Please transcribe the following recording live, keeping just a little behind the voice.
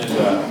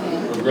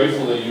we're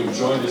grateful that you've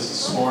joined us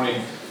this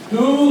morning.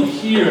 Who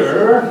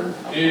here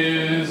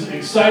is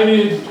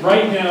excited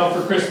right now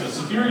for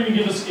Christmas? If you were going to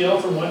give a scale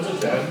from 1 to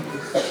 10,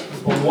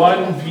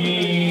 1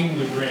 being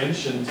the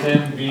Grinch and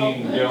 10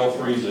 being Gail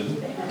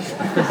Friesen,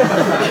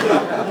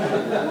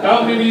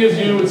 how many of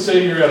you would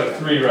say you're at a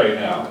 3 right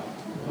now?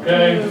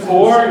 Okay,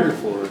 4?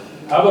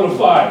 How about a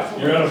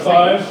 5? You're at a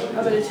 5?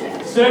 How about a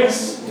 10? 6?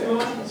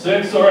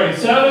 6, all right.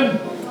 7?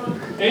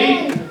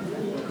 8?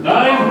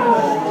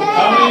 9?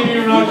 How many of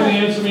you are not going to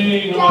answer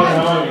me no matter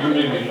how you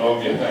may be?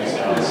 Okay, thanks,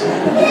 Alice.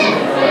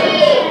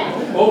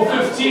 Oh,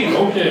 15.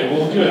 Okay,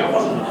 well, good.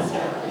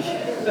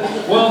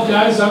 Well,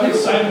 guys, I'm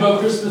excited about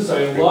Christmas.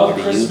 I love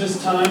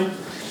Christmas time.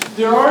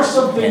 There are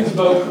some things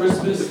about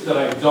Christmas that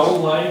I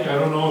don't like. I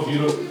don't know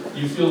if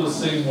you feel the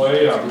same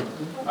way.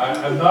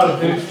 I'm not a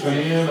big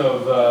fan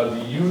of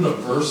the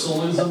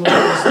universalism of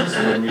Christmas,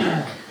 where we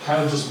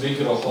kind of just make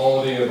it a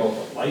holiday about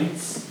the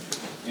lights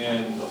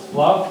and the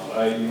fluff.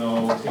 I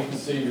hate to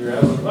say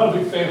I'm not a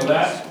big fan of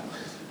that.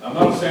 I'm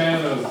not a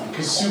fan of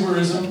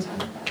consumerism,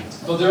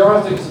 but there are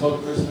things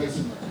about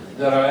Christmas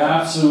that I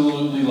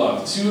absolutely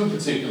love. 2 in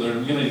particular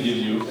I'm going to give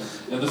you.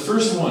 And the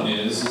first one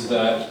is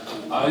that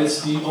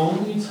it's the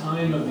only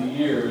time of the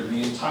year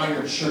the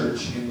entire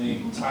church in the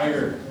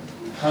entire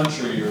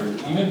country, or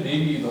even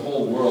maybe the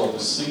whole world,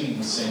 is singing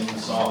the same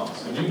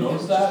songs. Have you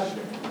noticed that?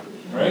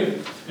 Right?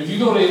 If you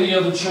go to any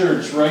other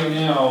church right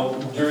now,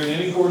 during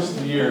any course of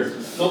the year,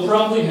 they'll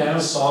probably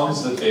have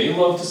songs that they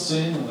love to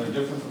sing, and they're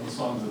different from the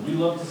songs that we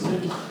love to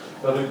sing.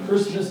 But at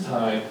Christmas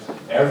time,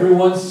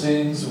 everyone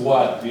sings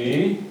what?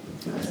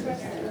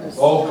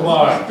 Oh, come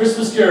on.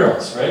 Christmas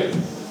carols, right?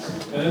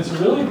 And it's a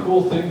really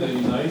cool thing that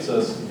unites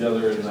us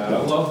together in that. I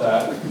love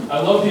that.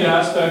 I love the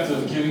aspect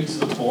of giving to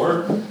the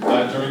poor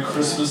during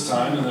Christmas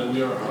time, and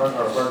that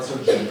our hearts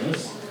are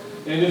generous.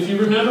 And if you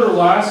remember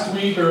last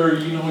week, or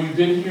you've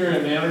been here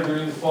at Manor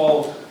during the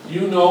fall,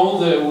 you know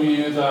that we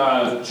had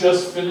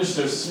just finished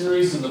our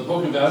series in the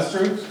book of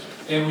Esther,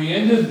 and we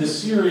ended the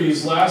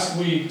series last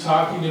week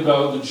talking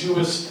about the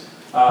Jewish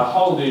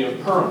holiday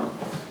of Purim.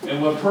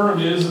 And what Purim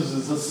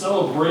is a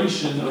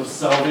celebration of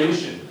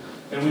salvation.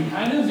 And we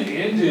kind of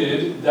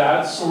ended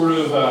that sort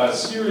of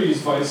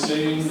series by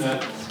saying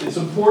that it's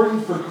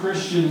important for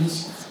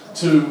Christians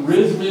to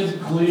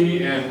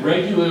rhythmically and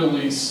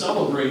regularly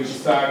celebrate the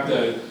fact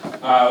that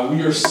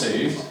we are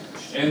saved,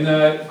 and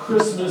that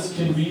Christmas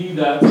can be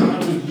that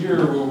time of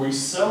year where we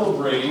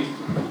celebrate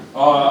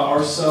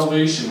our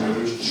salvation, where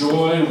there's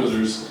joy,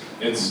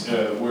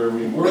 where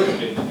we work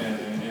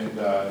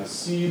and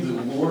see the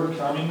Lord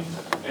coming,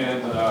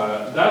 and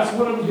that's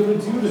what I'm going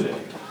to do today.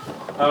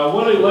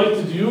 What I'd like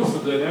to do for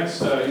the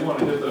next, what I want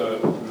to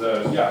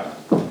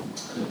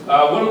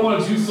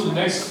do for the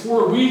next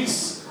 4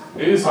 weeks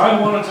is I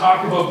want to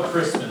talk about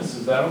Christmas.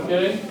 Is that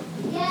okay?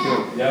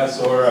 Yeah. Yes,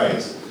 all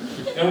right.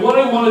 And what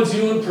I want to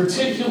do in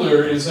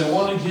particular is I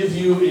want to give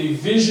you a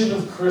vision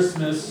of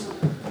Christmas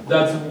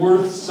that's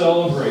worth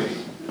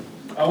celebrating.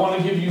 I want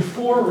to give you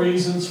 4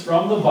 reasons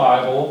from the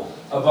Bible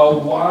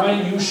about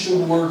why you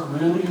should work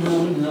really,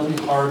 really, really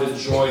hard at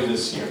joy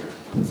this year.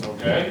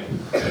 Okay?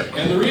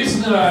 And the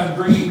reason that I'm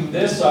bringing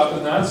this up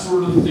and that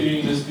sort of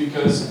thing is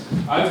because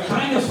I've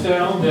kind of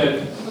found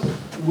that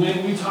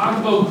when we talk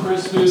about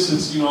Christmas,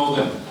 it's,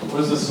 what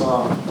is the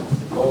song?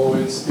 Oh,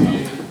 it's the,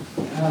 okay,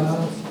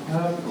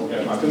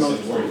 I'm not going to sing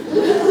it for you.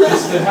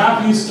 It's the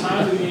happiest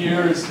time of the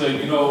year, it's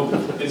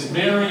it's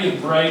merry and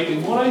bright,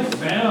 and what I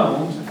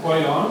found,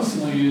 quite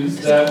honestly, is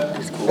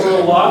that for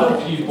a lot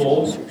of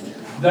people,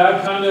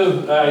 that kind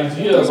of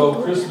idea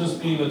about Christmas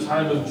being a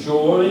time of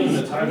joy and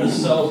a time of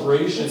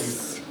celebration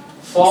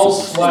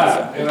falls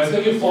flat. And I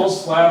think it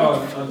falls flat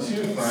on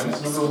 2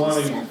 fronts. Number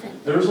 1,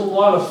 there's a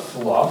lot of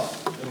fluff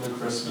in the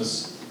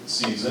Christmas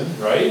season,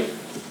 right?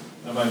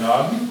 Am I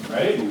nodding?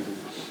 Right?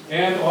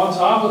 And on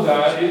top of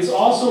that, it's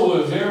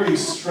also a very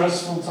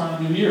stressful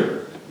time of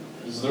year.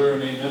 Is there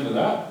an amen to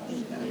that?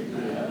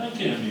 Yeah, that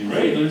can't be,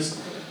 right?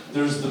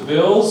 There's the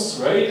bills,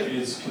 right?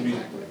 It can be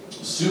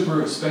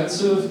super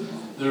expensive.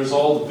 There's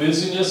all the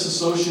busyness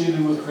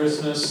associated with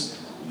Christmas.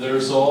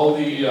 There's all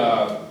the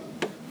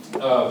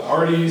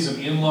parties and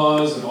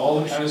in-laws and all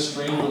the kind of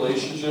strained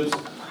relationships.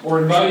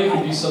 Or it might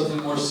even be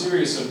something more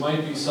serious. It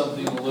might be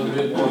something a little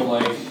bit more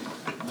like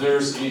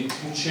there's a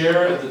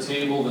chair at the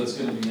table that's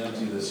going to be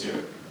empty this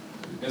year.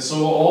 And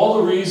so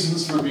all the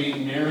reasons for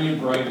being merry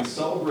and bright and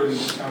celebrating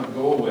kind of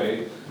go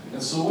away.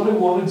 And so what I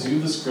want to do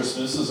this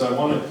Christmas is I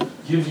want to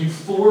give you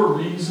 4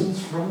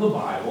 reasons from the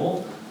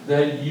Bible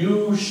that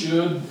you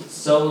should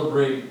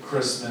celebrate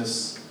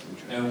Christmas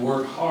and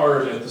work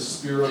hard at the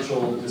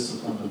spiritual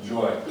discipline of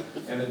joy.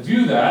 And to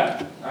do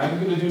that,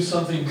 I'm going to do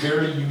something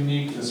very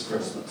unique this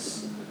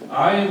Christmas.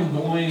 I am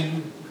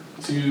going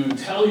to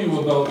tell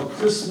you about the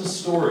Christmas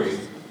story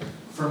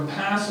from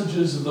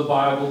passages of the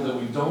Bible that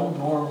we don't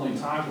normally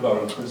talk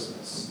about at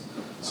Christmas.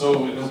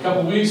 So in a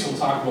couple weeks, we'll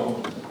talk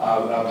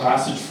about a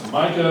passage from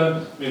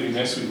Micah. Maybe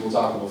next week we'll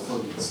talk about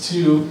Philippians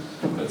 2.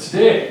 But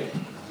today,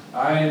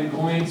 I am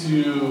going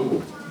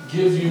to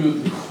give you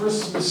the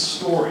Christmas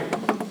story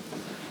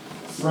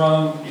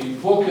from a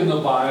book in the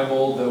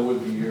Bible that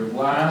would be your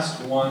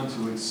last one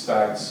to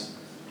expect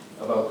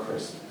about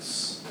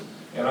Christmas.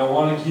 And I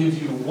want to give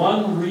you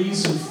one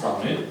reason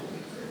from it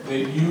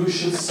that you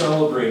should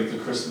celebrate the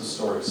Christmas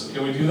story. So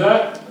can we do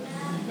that?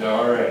 Yeah,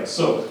 all right.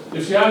 So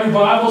if you have your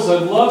Bibles,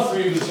 I'd love for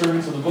you to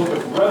turn to the book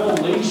of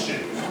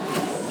Revelation.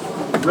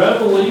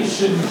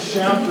 Revelation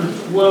chapter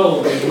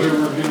 12 is where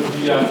we're going to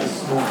be at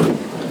this morning.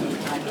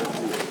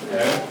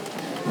 Okay?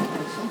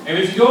 And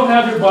if you don't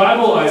have your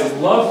Bible, I'd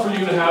love for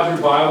you to have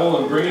your Bible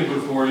and bring it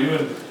before you.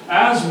 And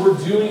as we're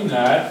doing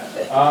that,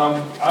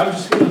 I'm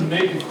just going to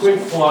make a quick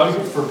plug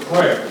for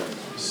prayer.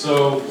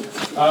 So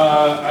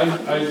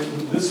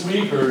this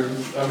week,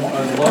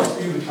 I'd love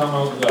for you to come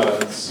out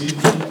this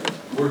evening.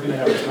 We're going to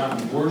have a time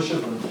of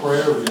worship and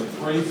prayer. We're going to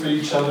pray for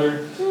each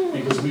other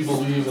because we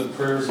believe that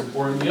prayer is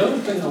important. The other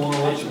thing I want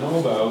to let you know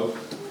about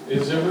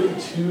is every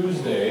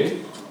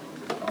Tuesday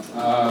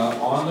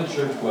on the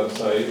church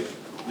website,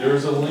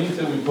 there's a link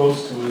that we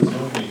post to a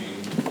Zoom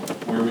meeting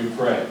where we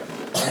pray.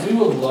 And we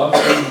would love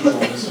for you to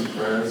join us in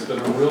prayer. It's been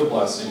a real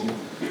blessing.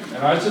 And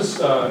I just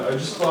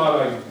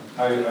thought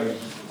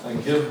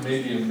I'd give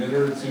maybe a minute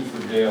or two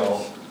for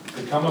Dale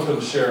to come up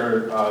and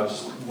share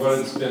just what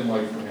it's been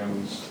like for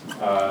him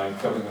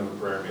coming to the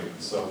prayer meeting.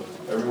 So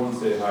everyone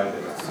say hi to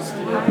him.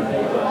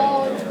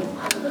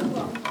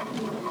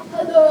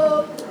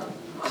 Hello.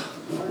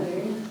 Good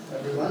morning,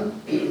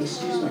 everyone.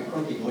 Excuse my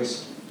croaky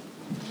voice.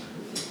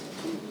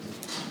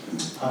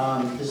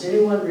 Does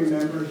anyone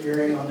remember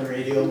hearing on the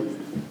radio,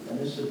 and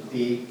this would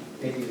be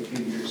maybe a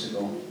few years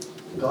ago,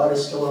 God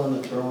is still on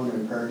the throne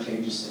and prayer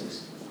changes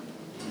things?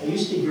 I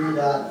used to hear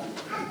that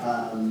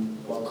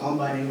while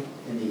combining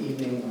in the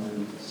evening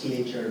on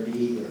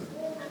CHRB or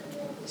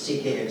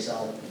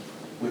CKXL,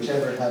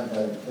 whichever had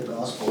the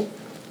gospel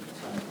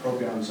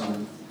programs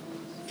on.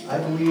 I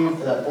believe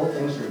that both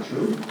things are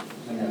true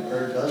and that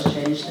prayer does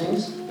change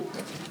things.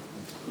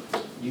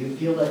 Do you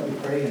feel that you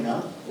pray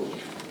enough?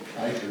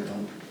 I sure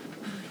don't.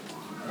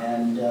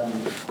 And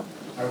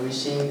are we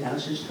seeing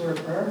answers to our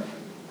prayer?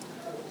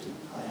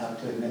 I have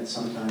to admit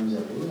sometimes I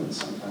do and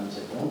sometimes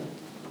I don't.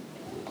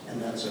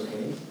 And that's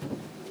okay.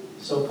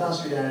 So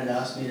Pastor Dan had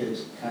asked me to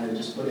kind of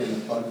just put in a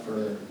plug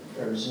for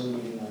our Zoom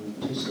meeting on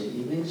Tuesday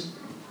evenings.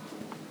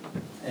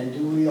 And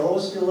do we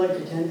always feel like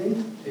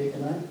attending, Jake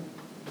and I?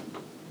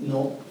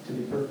 No, to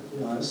be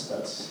perfectly honest,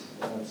 that's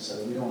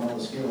we don't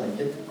always feel like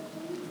it.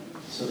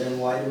 So then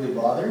why do we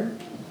bother?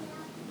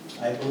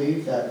 I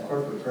believe that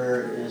corporate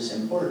prayer is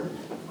important.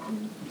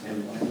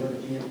 And why would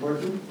it be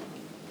important?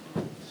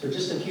 So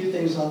just a few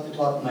things off the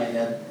top of my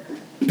head.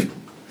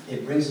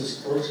 It brings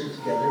us closer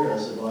together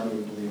as a body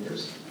of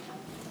believers.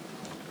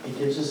 It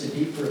gives us a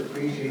deeper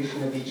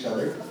appreciation of each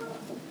other.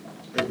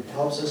 It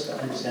helps us to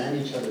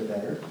understand each other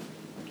better.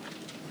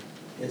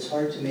 It's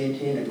hard to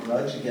maintain a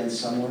grudge against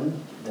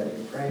someone that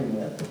you're praying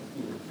with.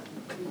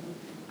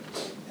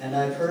 And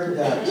I've heard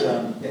that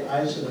the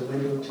eyes are the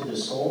window to the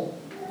soul,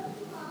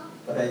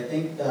 but I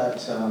think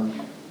that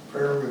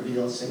prayer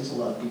reveals things a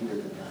lot deeper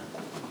than that.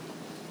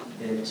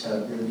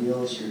 It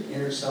reveals your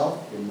inner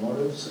self, your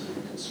motives, and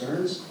your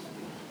concerns.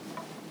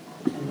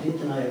 And Pete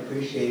and I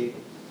appreciate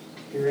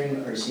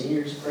hearing our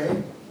seniors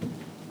pray.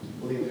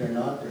 Believe it or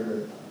not, there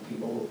are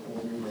people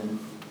older than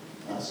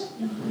us.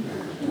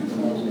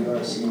 We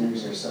are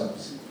seniors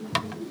ourselves.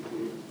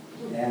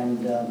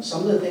 And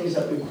some of the things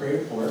that we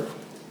pray for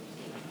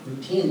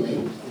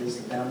routinely is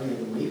the family of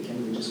the week,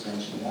 and we just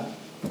mentioned that.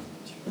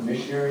 The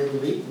missionary of the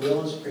week, we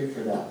always pray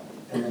for that.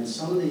 And then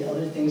some of the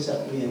other things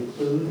that we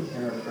include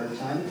in our prayer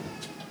time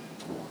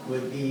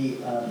would be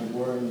the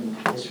war in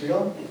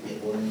Israel, the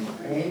war in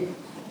Ukraine,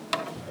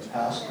 our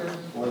pastor,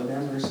 board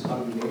members,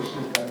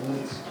 congregation,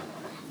 governments,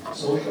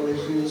 social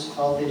issues,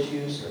 health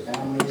issues, our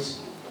families,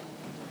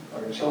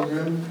 our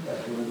children,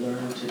 that we would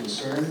learn to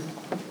discern.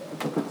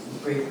 We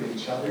pray for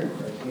each other,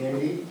 for our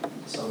community,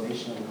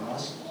 salvation of the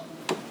lost.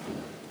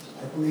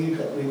 I believe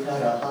that we've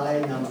had a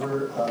high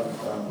number of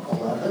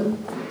 11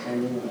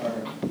 attending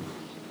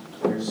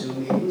our Zoom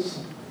meetings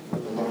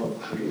with a low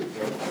of 3.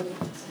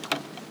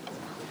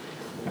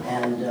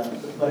 And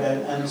but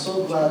I'm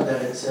so glad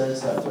that it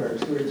says that where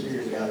 2 or 3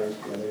 are gathered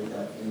together,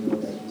 that we know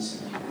that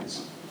He's in our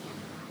midst.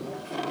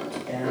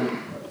 And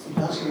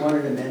Pastor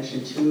wanted to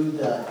mention too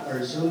that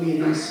our Zoom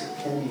meetings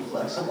can be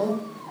flexible.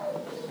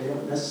 They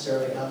don't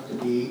necessarily have to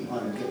be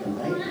on a given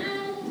night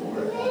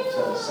or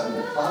at 7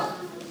 o'clock.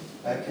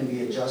 That can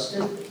be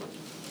adjusted.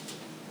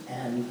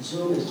 And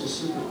Zoom is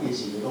just super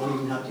easy. You don't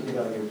even have to get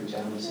out of your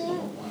pajamas if you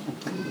don't want,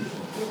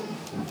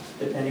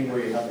 depending where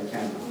you have the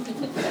camera.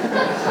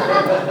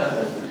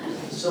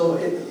 So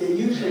it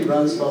usually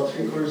runs about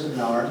 3/4 of an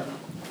hour.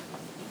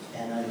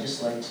 And I'd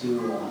just like to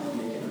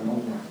make it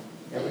known that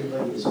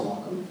everybody is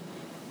welcome.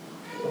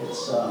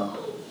 It's a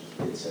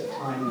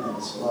time that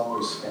is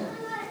well spent.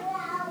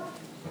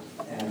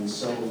 And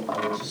so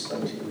I would just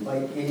like to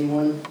invite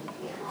anyone,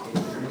 if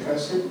you're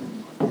interested.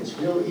 It's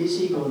real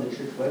easy. Go on the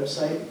church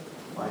website,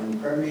 find the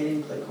prayer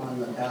meeting, click on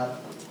the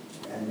tab,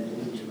 and then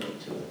lead you right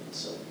to it.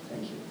 So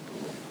thank you.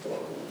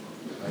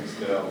 Thanks,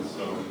 Dale.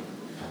 So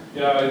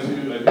Yeah, I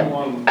do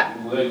want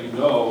to let you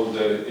know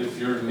that if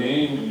your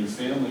name and your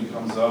family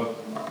comes up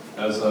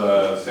as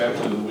a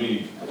family of the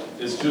week,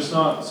 it's just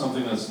not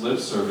something that's lip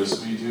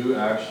service. We do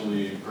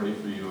actually pray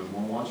for you, and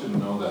we want you to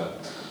know that.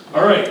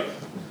 All right,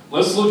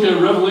 let's look at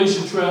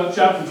Revelation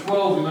chapter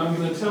 12, and I'm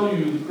going to tell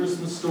you the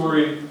Christmas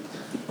story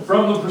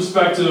from the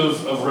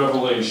perspective of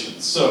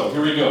Revelation. So,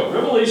 here we go.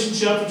 Revelation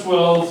chapter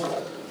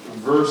 12,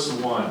 verse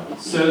 1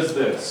 says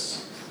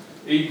this: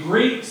 "A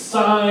great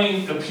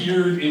sign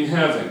appeared in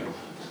heaven.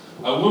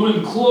 A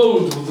woman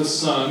clothed with the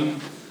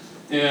sun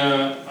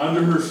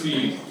under her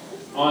feet,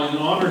 and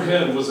on her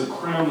head was a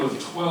crown of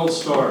 12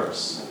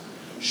 stars.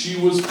 She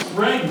was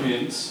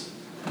pregnant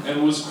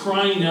and was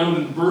crying out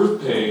in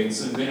birth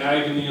pains and the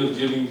agony of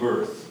giving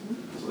birth."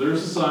 So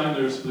there's a sign.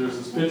 There's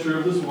this picture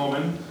of this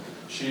woman.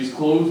 She's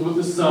clothed with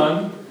the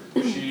sun.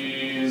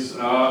 She's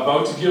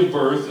about to give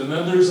birth. And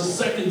then there's a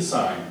second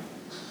sign.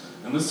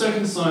 And the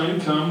second sign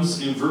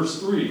comes in verse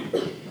 3.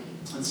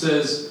 It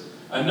says,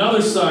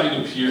 "Another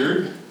sign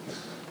appeared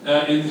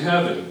in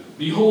heaven.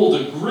 Behold,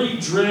 a great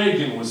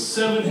dragon with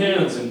 7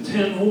 heads and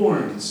 10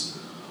 horns.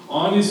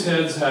 On his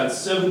heads had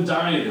 7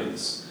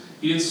 diadems.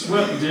 He had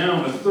swept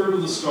down a third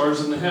of the stars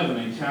in the heaven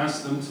and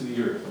cast them to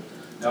the earth."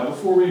 Now,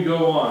 before we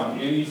go on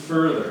any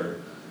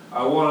further,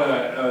 I want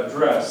to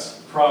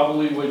address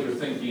probably what you're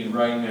thinking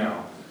right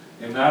now.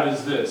 And that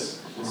is this.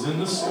 Is in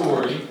the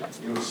story,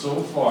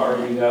 so far,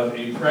 we have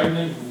a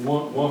pregnant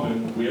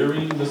woman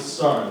wearing the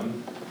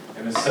sun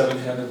and a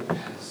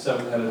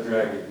seven-headed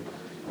dragon.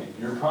 And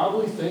you're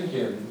probably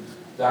thinking,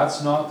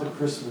 that's not the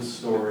Christmas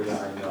story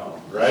I know,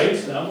 right?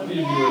 How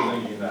many of you are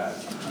thinking that?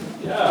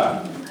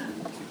 Yeah.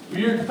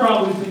 You're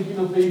probably thinking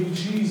of baby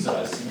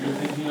Jesus. You're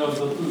thinking of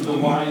the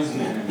wise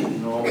man,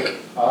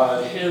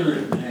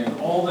 Herod, and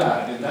all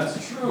that. And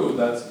that's true.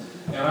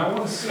 And I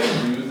want to say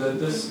to you that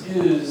this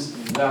is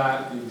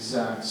that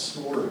exact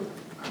story.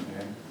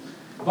 Okay?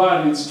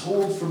 But it's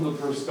told from the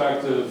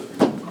perspective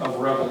of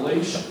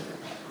Revelation.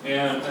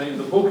 And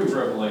the book of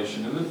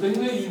Revelation. And the thing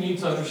that you need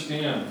to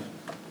understand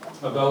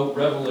about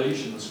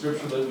Revelation, the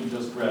scripture that we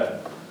just read,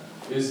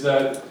 is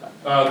that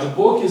the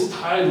book is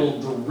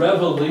titled The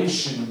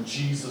Revelation of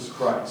Jesus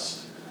Christ.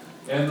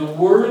 And the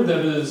word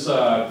that is,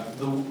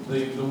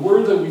 the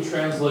word that we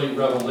translate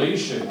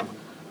revelation,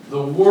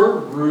 the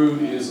word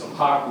root is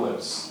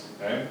apocalypse.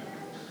 Okay?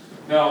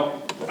 Now,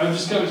 I'm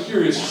just kind of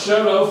curious.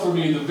 Shout out for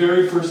me the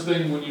very first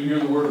thing when you hear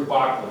the word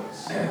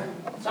apocalypse.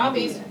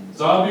 Zombies.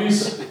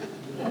 Zombies?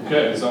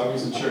 Okay,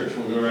 zombies in church.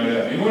 We'll go right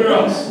ahead. Anywhere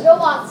else?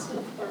 Robots.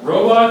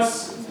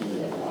 Robots?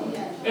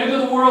 End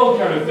of the world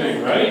kind of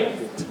thing, right?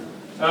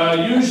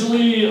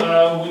 Usually,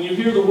 when you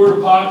hear the word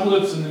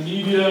apocalypse in the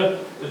media,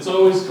 it's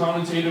always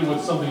connotated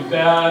with something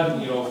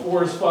bad,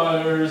 forest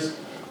fires,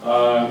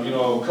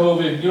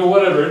 COVID,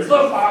 whatever. It's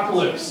the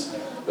apocalypse.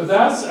 But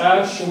that's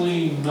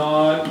actually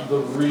not the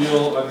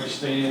real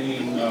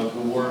understanding of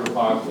the word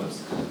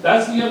apocalypse.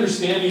 That's the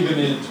understanding even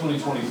in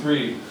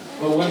 2023.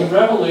 But when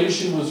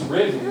Revelation was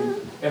written,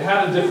 it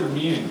had a different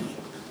meaning.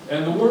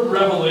 And the word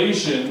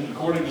revelation,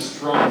 according to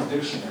Strong's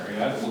dictionary, I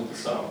had to look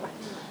this up,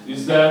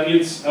 is that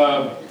it's,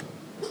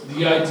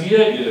 the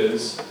idea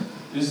is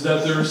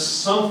that there's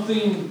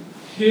something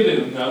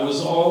hidden that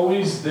was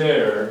always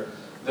there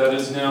that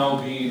is now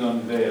being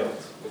unveiled.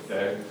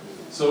 Okay?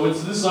 So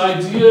it's this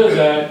idea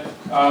that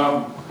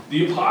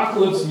the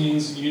apocalypse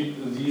means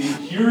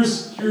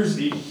here's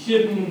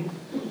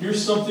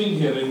something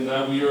hidden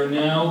that we are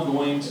now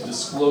going to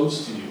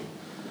disclose to you.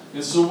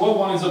 And so what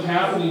winds up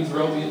happening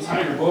throughout the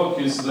entire book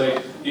is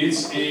that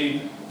it's a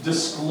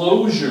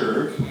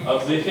disclosure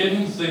of the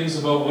hidden things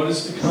about what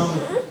is to come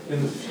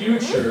in the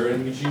future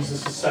in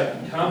Jesus'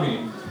 second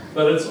coming,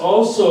 but it's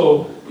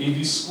also a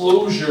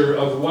disclosure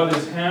of what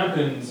has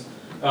happened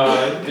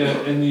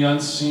in the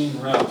unseen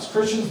realms.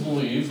 Christians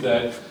believe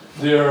that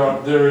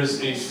there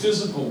is a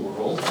physical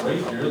world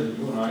right here that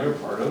you and I are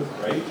part of,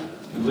 right?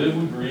 We live,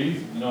 we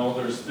breathe,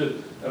 there's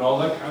and all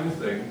that kind of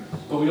thing.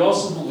 But we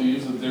also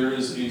believe that there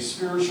is a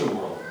spiritual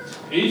world.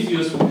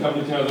 Atheists would come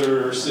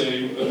together or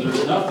say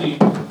there's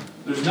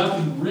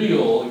nothing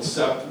real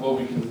except what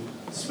we can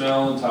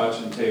smell and touch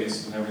and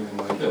taste and everything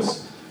like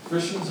this.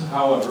 Christians,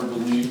 however,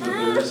 believe that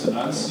there is an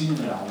unseen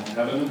realm,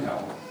 heaven and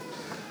hell,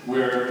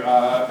 where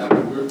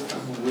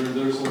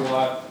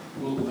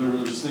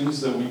there's things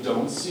that we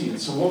don't see. And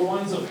so what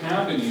winds up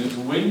happening is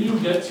when you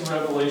get to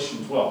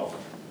Revelation 12,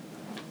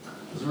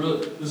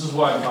 this is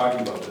why I'm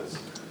talking about this.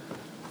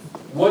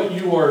 What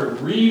you are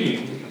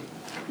reading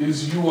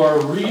is you are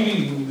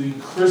reading the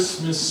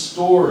Christmas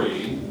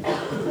story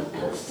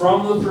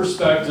from the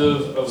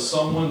perspective of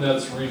someone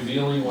that's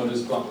revealing what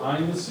is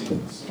behind the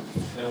scenes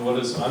and what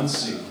is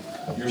unseen.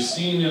 You're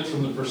seeing it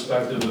from the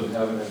perspective of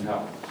heaven and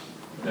hell,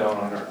 down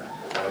on earth.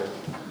 Right?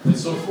 And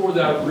so for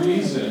that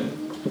reason,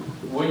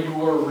 what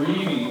you are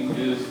reading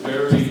is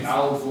very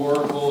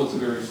allegorical, it's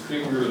very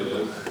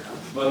figurative,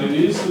 but it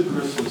is the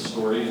Christmas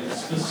story, and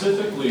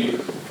specifically the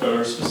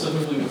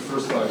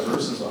first 5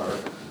 verses are.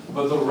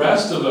 But the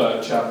rest of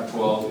chapter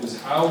 12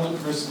 is how the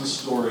Christmas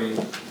story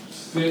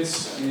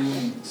fits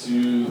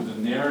into the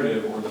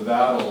narrative or the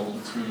battle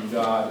between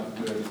God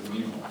and good and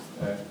evil.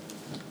 Okay?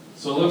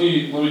 So let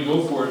me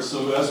go for it.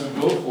 So as we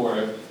go for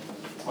it,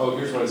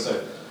 here's what I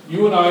said.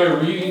 You and I are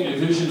reading a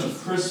vision of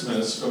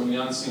Christmas from the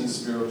unseen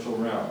spiritual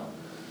realm.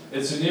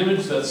 It's an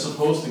image that's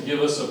supposed to give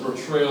us a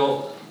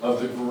portrayal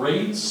of the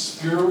great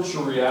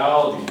spiritual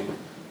reality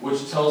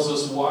which tells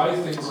us why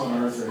things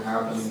on earth are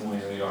happening the way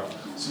they are.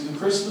 See, the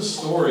Christmas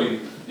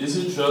story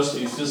isn't just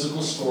a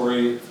physical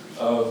story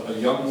of a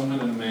young woman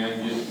and a man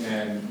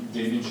and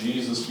baby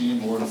Jesus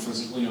being born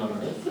physically on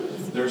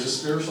earth. There's a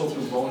spiritual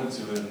component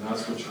to it, and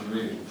that's what you're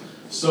reading.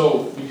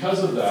 So,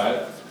 because of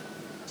that,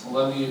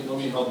 let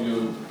me help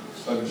you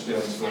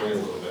understand the story a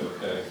little bit,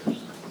 okay?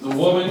 The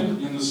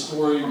woman in the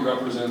story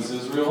represents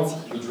Israel.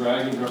 The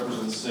dragon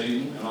represents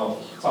Satan, and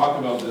I'll talk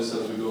about this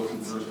as we go through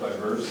verse by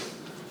verse.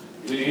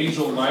 The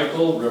angel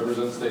Michael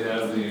represents the head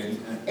of the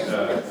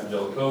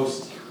angelic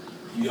host.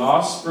 The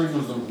offspring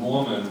of the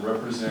woman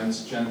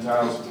represents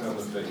Gentiles who come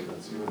to faith.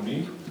 That's you and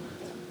me.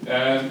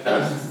 And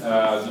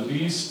the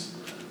beast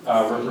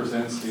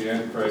represents the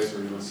Antichrist,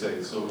 or you would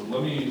say. So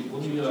let me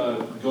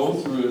go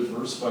through it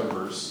verse by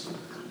verse,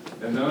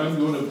 and then I'm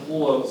going to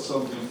pull out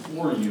something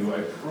for you.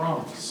 I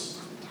promise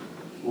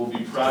will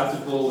be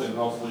practical and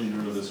helpful to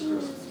you this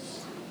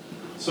Christmas.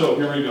 So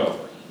here we go.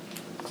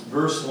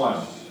 Verse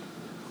 1.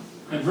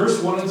 In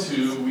verse 1 and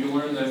 2, we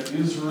learn that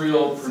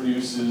Israel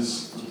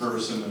produces the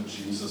person of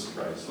Jesus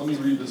Christ. Let me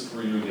read this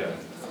for you again.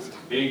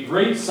 A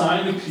great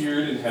sign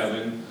appeared in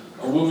heaven,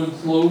 a woman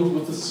clothed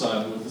with the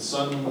sun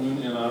and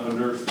moon and on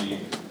her feet,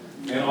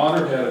 and on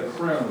her head a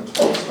crown of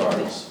 12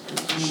 stars.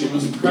 She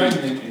was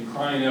pregnant and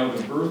crying out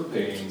in birth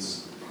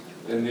pains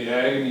and the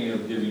agony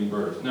of giving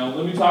birth. Now,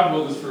 let me talk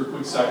about this for a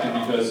quick second,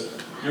 because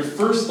your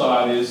first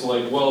thought is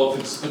like, well, if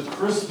it's the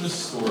Christmas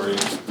story,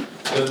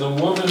 then the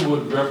woman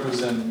would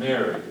represent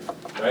Mary,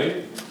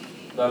 right?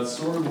 That's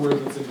sort of where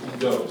the thinking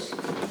goes.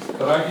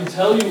 But I can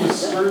tell you with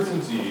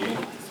certainty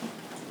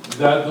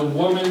that the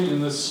woman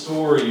in this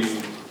story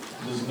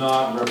does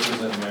not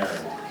represent Mary.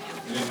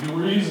 And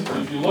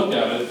if you look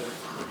at it,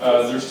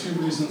 there's two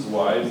reasons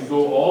why. If you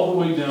go all the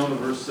way down to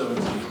verse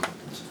 17,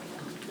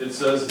 it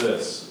says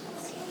this.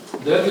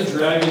 Then the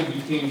dragon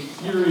became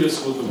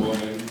furious with the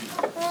woman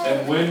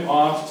and went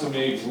off to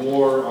make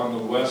war on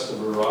the west of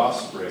her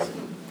offspring.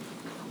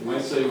 You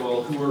might say,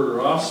 well, who are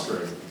her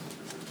offspring?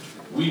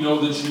 We know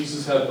that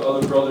Jesus had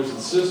other brothers and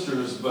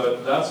sisters,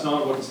 but that's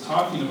not what it's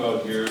talking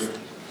about here.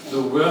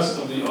 The rest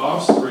of the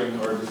offspring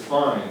are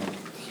defined.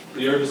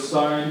 They are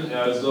defined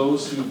as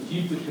those who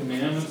keep the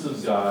commandments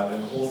of God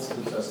and hold to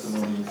the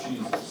testimony of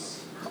Jesus.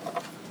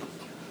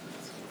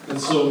 And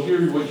so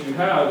here what you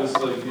have is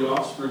like the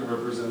offspring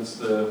represents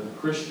the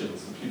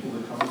Christians, the people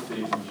that come to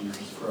faith in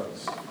Jesus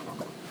Christ.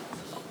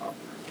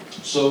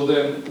 So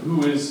then,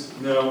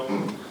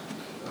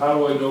 how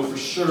do I know for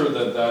sure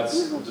that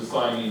that's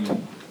defines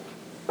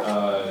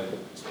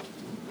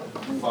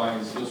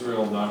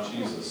Israel, not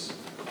Jesus?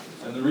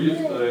 And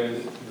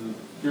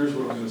here's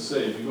what I'm going to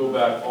say. If you go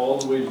back all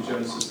the way to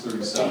Genesis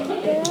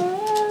 37,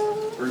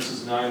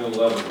 verses 9 and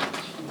 11,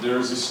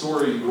 there's a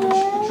story in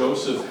which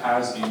Joseph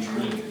has a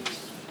dream.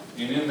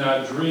 And in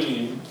that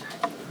dream,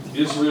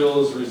 Israel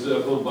is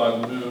resembled by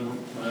the moon.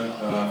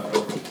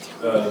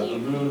 The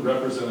moon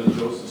represented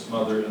Joseph's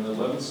mother, and the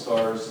 11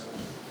 stars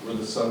were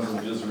the sons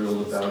of Israel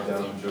that bowed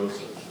down to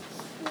Joseph.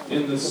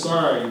 In the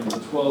sign, the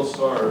 12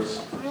 stars,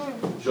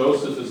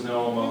 Joseph is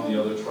now among the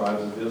other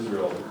tribes of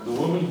Israel. The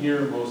woman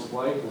here, most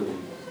likely,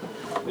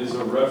 is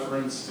a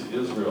reference to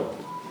Israel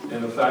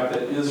and the fact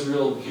that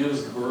Israel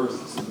gives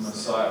birth to the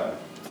Messiah.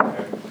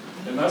 Okay?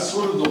 And that's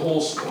sort of the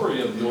whole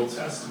story of the Old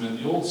Testament.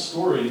 The old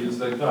story is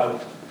that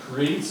God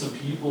creates a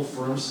people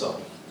for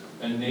himself,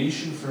 a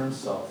nation for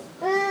himself,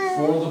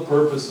 for the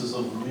purposes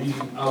of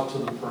leading up to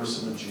the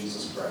person of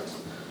Jesus Christ.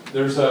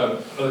 There's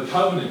a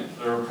covenant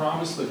or a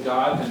promise that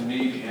God had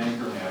made in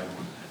Abraham.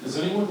 Does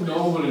anyone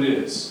know what it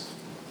is?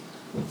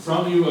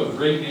 From you a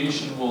great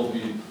nation will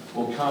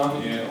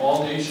come, and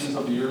all nations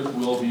of the earth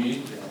will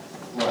be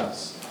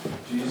blessed.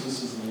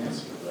 Jesus is the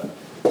answer to that.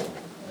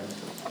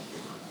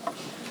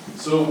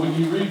 So when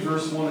you read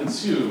verse 1 and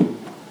 2,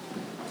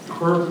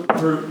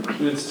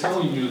 it's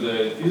telling you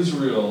that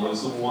Israel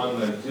is the one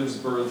that gives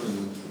birth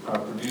and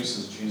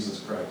produces Jesus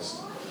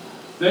Christ.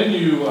 Then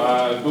you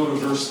go to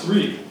verse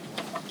 3,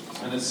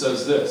 and it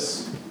says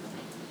this.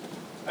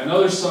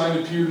 Another sign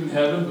appeared in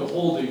heaven.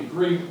 Behold, a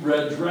great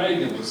red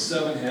dragon with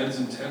 7 heads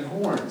and 10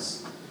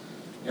 horns.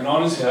 And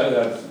on his head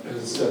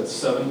it said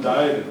 7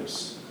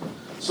 diadems.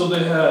 So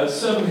they had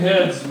 7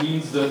 heads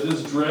means that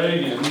this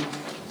dragon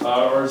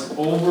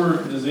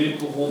is able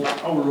to hold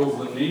power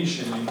over the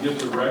nation and give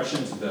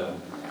direction to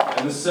them.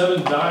 And the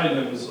 7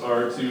 diadems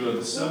are to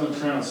the 7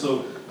 crowns.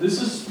 So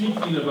this is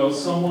speaking about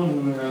someone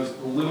who has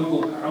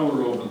political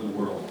power over the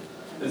world.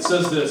 It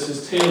says this,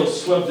 his tail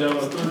swept down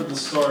a third of the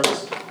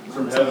stars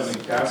from heaven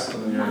and cast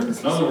them in the earth.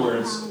 In other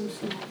words,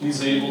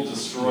 he's able to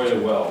destroy a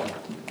well.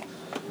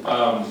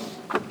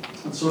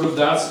 And sort of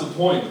that's the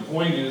point. The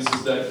point is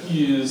that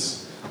he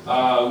is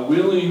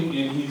willing,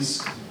 and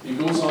he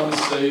goes on to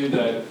say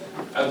that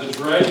And the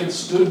dragon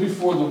stood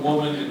before the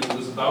woman and it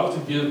was about to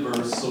give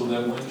birth, so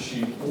that when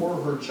she bore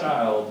her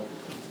child,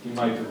 he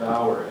might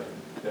devour it.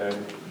 Okay?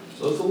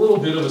 So it's a little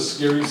bit of a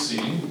scary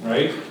scene,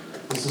 right?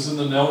 This isn't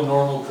the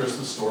normal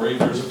Christmas story.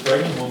 There's a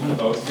pregnant woman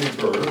about to give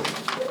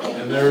birth,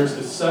 and there's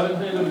a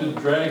seven-headed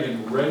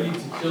dragon ready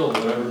to kill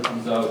whatever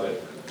comes out of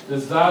it.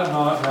 Does that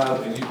not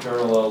have any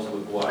parallels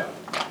with what?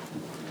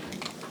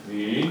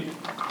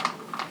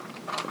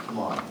 Come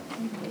on.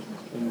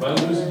 Am I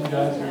losing you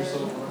guys here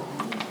so far?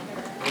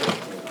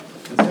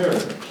 It's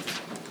Herod.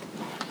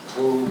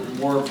 Or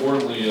more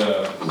importantly,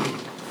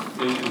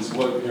 it is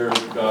what Herod,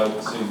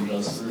 God, Satan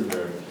does through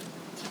Herod.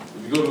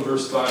 If you go to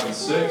verse 5 and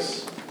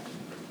 6,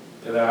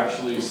 it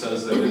actually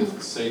says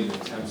that Satan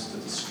attempts to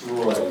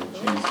destroy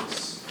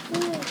Jesus.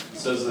 It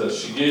says that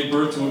she gave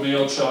birth to a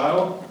male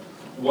child,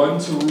 one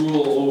to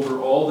rule over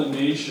all the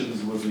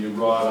nations with a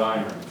rod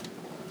iron.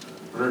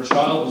 But her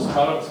child was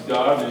caught up to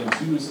God and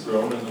to his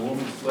throne, and the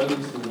woman fled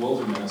into the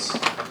wilderness,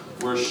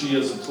 where she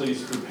has a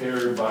place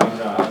prepared by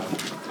God,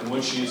 in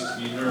which she is to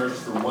be nourished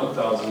for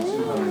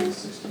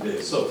 1,260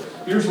 days. So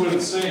here's what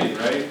it's saying,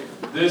 right?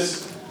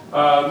 This,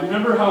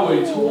 remember how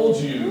I told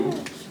you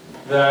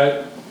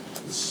that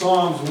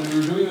Psalms, when we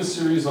were doing the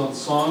series on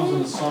Psalms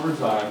in the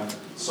summertime,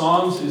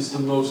 Psalms is the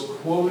most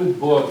quoted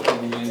book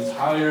in the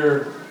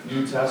entire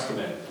New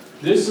Testament.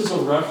 This is a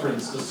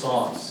reference to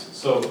Psalms.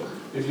 So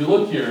if you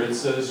look here, it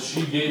says,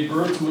 she gave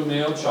birth to a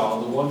male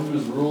child, the one who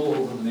is rule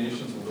over the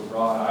nations with a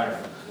wrought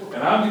iron.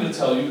 And I'm going to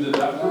tell you that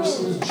that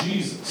person is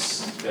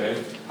Jesus.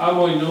 Okay? How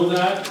do I know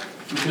that?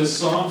 Because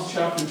Psalms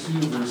chapter 2,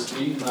 verse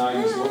 8 and 9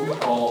 is what we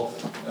call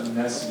a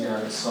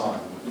messianic song.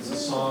 It's a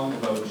song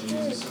about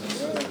Jesus, and it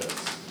says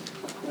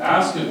this.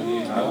 Ask of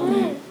me, and I will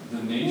make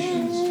the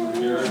nations your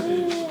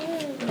heritage,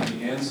 and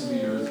the ends of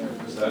the earth your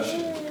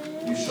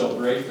possession. You shall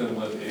break them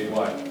with a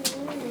what?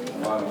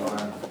 Rod of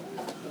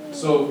iron.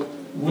 So,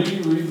 when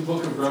you read the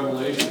book of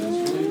Revelation,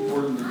 it's really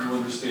important that you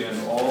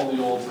understand all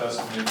the Old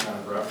Testament kind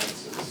of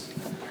references.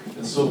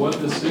 And so what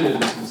this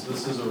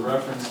is a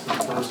reference to the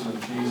person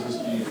of Jesus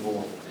being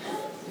born.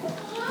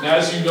 And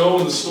as you know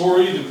in the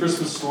story, the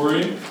Christmas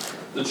story,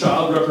 the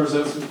child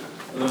represents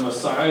the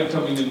Messiah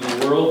coming into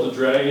the world. The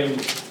dragon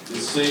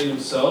is Satan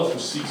himself, who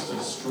seeks to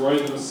destroy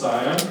the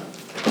Messiah.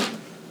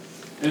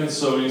 And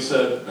so he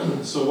said,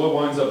 so what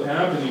winds up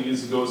happening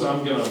is he goes,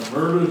 I'm going to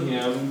murder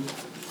him,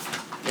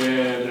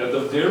 and at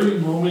the very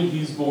moment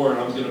he's born,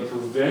 I'm going to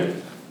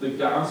prevent the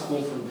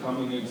gospel from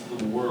coming into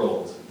the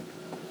world.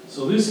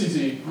 So this is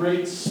a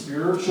great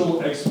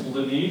spiritual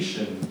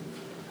explanation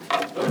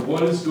of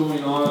what is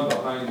going on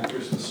behind the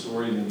Christmas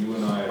story that you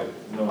and I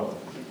know.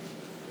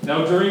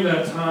 Now during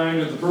that time,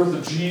 at the birth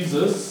of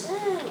Jesus,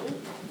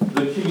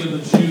 the King of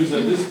the Jews,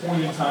 at this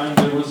point in time,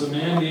 there was a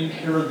man named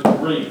Herod the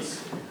Great.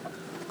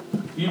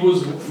 He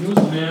was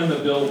a man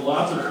that built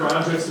lots of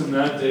projects in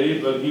that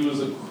day, but he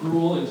was a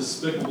cruel and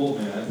despicable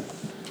man.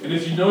 And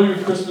if you know your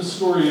Christmas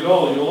story at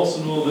all, you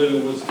also know that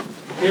it was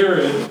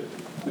Herod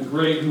the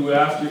Great who,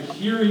 after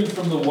hearing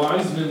from the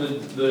wise men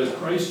that the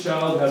Christ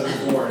child had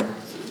been born,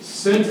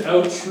 sent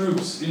out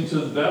troops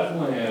into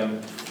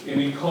Bethlehem,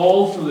 and he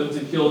called for them to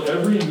kill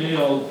every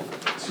male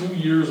 2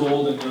 years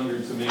old and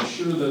younger to make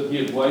sure that he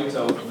had wiped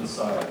out the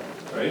Messiah,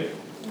 right?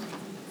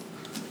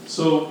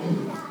 So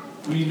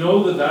we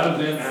know that that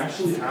event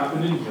actually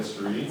happened in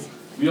history.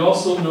 We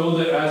also know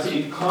that as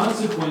a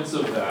consequence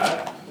of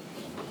that,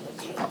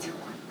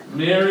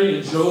 Mary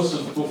and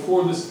Joseph,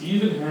 before this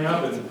even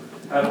happened,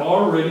 had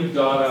already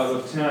got out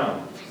of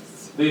town.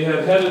 They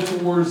had headed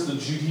towards the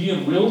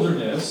Judean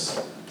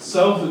wilderness,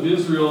 south of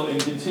Israel,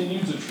 and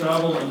continued to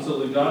travel until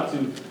they got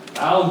to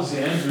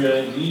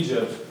Alexandria in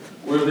Egypt,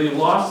 where they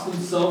lost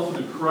themselves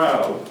in a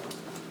crowd,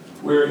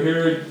 where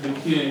Herod, the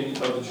king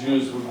of the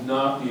Jews, would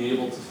not be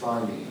able to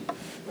find them.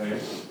 Okay?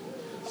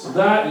 So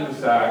that, in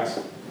fact,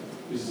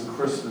 is the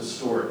Christmas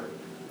story.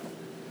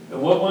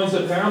 And what winds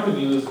up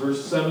happening is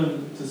verse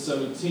 7 to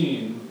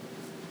 17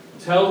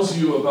 tells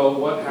you about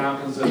what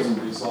happens as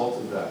a result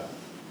of that.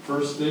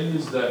 First thing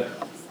is that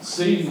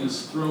Satan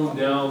is thrown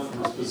down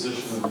from his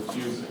position of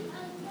accuser.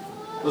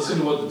 Listen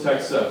to what the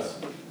text says.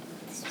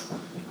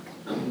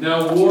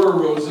 Now war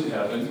arose in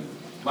heaven,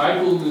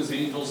 Michael and his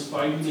angels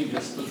fighting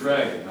against the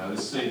dragon, that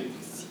is Satan.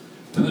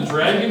 And the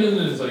dragon and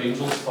his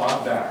angels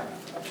fought back,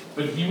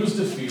 but he was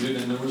defeated,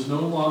 and there was no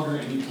longer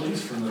any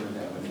place for them in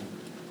heaven.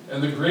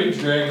 And the great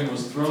dragon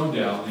was thrown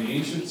down, the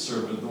ancient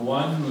serpent, the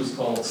one who is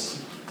called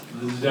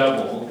the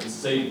devil and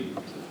Satan,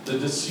 the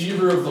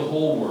deceiver of the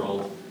whole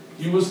world.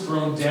 He was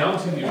thrown down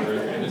to the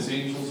earth, and his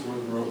angels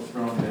were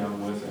thrown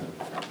down with him.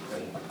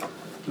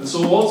 And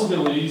so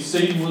ultimately,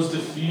 Satan was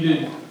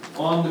defeated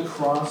on the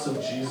cross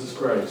of Jesus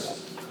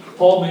Christ.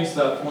 Paul makes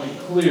that point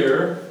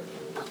clear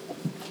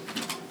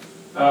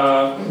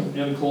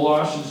in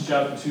Colossians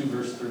chapter 2,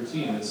 verse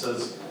 13. It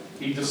says,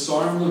 he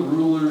disarmed the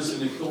rulers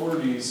and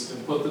authorities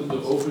and put them to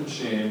open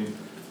shame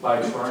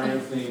by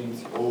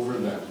triumphing over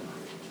them.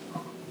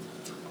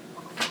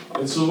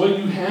 And so what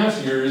you have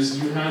here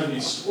is you have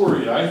a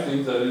story, I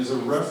think, that is a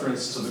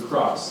reference to the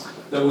cross.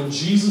 That when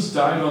Jesus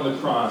died on the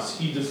cross,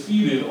 he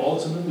defeated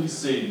ultimately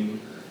Satan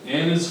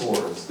and his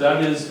hordes.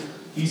 That is,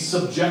 he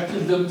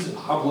subjected them to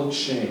public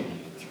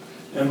shame.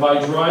 And by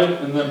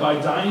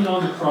dying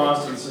on the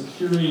cross and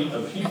securing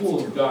a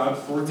people of God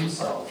for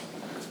himself,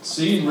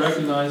 Satan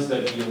recognized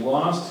that he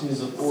lost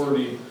his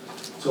authority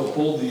to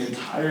hold the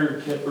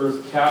entire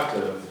earth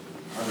captive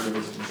under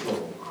his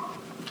control.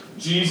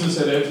 Jesus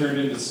had entered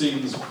into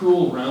Satan's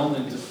cruel realm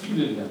and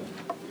defeated him.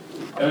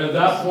 And at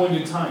that point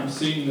in time,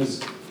 Satan is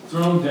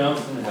thrown down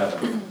from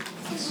heaven.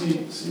 See,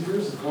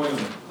 here's the point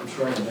I'm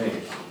trying to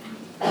make.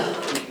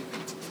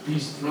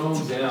 He's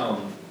thrown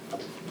down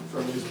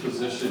from his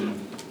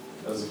position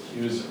as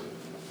accuser.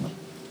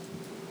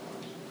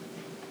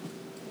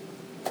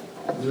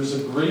 There's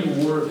a great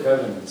war of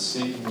heaven that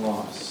Satan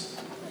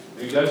lost.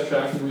 Are you guys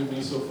tracking with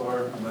me so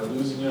far? Am I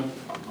losing you?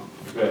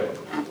 Okay.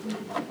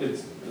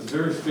 It's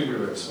very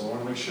figurative, so I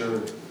want to make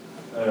sure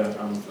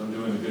I'm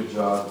doing a good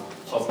job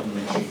helping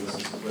make sure this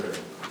is clear.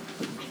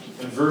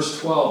 In verse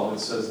 12, it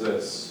says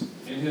this: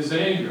 in his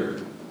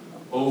anger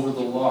over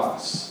the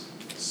loss,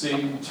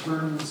 Satan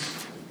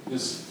turns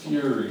his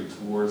fury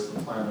towards the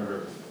planet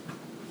Earth.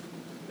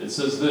 It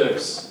says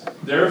this: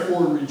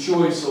 therefore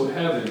rejoice, O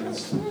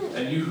heavens,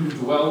 and you who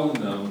dwell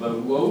in them, but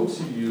woe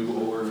to you,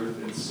 O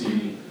earth and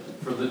sea,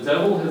 for the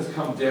devil has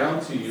come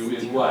down to you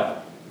in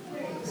what?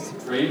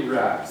 Great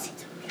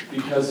wrath,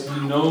 because he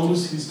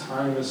knows his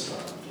time is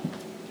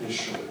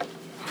short.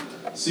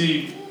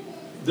 See,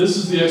 this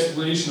is the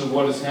explanation of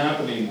what is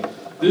happening.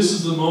 This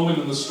is the moment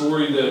in the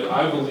story that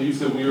I believe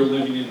that we are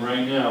living in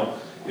right now.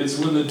 It's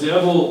when the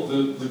devil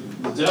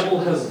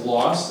has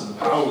lost in the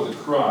power of the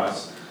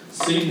cross.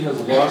 Satan has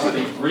lost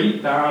a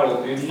great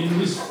battle, and in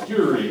his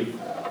fury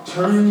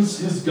turns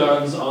his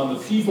guns on the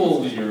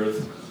people of the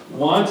earth,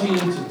 wanting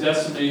to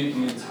decimate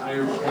the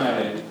entire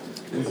planet.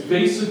 And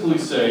basically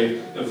say,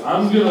 if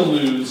I'm going to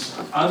lose,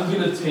 I'm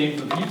going to take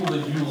the people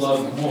that you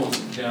love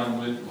most down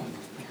with me.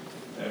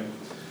 Okay?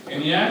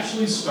 And he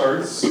actually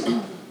starts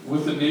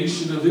with the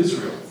nation of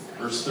Israel,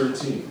 verse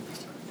 13.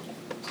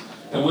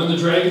 And when the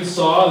dragon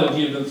saw that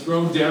he had been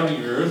thrown down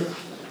to earth,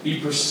 he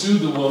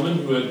pursued the woman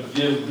who had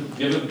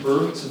given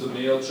birth to the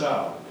male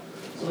child.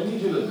 So I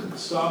need you to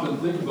stop and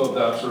think about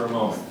that for a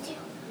moment.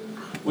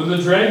 When the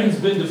dragon's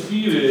been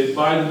defeated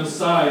by the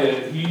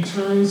Messiah, he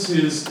turns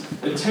his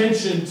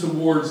attention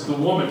towards the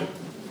woman.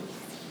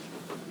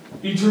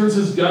 He turns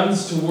his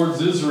guns towards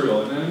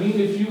Israel. And I mean,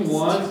 if you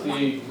want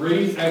a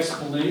great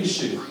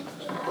explanation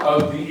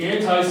of the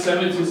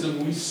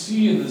anti-Semitism we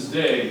see in this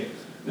day,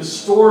 this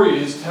story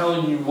is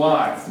telling you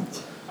why.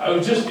 I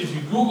would just, if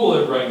you Google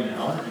it right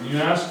now, and if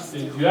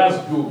you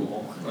ask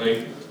Google,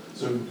 right?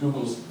 So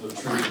Google's the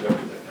truth of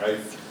everything, right?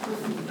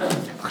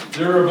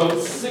 There are about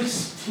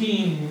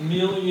 16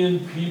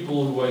 million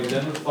people who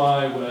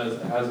identify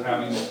as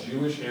having a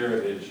Jewish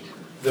heritage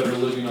that are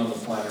living on the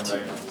planet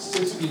right now.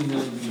 16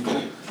 million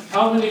people.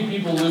 How many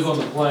people live on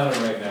the planet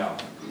right now?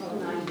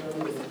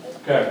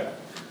 Okay.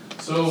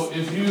 So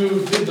if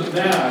you did the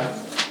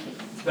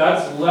math,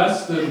 that's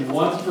less than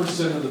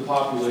 1% of the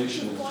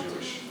population is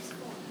Jewish.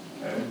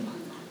 Okay?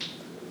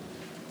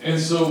 And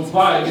so,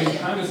 but it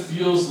kind of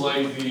feels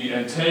like the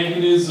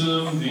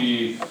antagonism,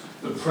 the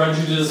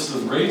prejudice, the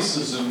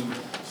racism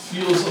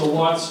feels a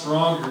lot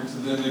stronger to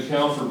then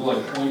account for like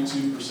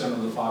 0.2%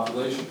 of the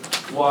population.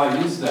 Why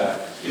is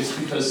that? It's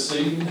because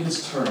Satan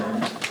has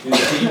turned his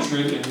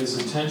hatred and his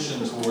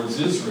attention towards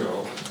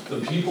Israel,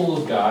 the people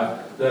of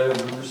God that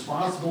have been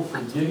responsible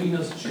for giving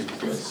us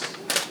Jesus,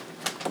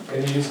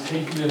 and he is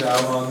taking it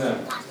out on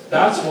them.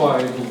 That's why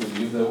I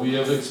believe that we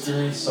have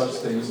experienced such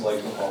things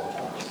like the Holocaust.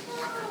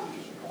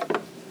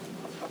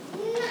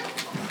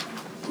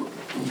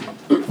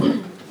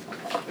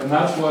 And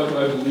that's why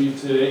I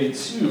believe today,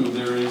 too,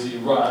 there is a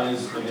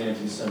rise of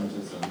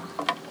anti-Semitism.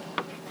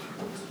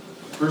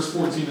 Verse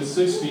 14 to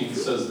 16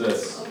 says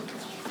this,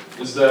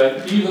 is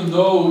that even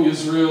though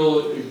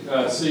Israel,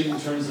 Satan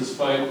turns his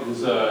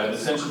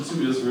attention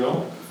to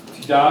Israel,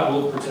 God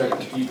will protect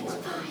the people.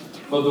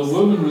 But the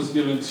woman was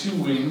given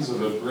 2 wings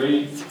of a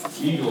great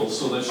eagle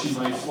so that she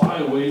might fly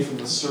away from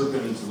the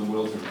serpent into the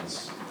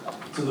wilderness,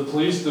 to the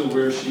place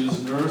where she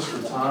is nursed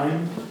for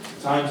times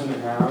and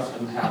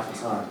half a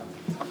time.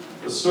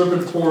 The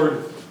serpent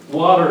poured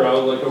water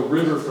out like a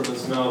river from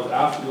his mouth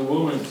after the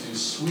woman to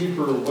sweep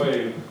her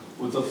away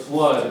with a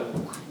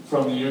flood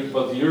from the earth.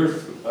 But the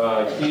earth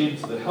came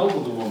to the help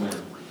of the woman,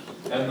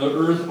 and the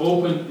earth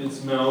opened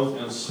its mouth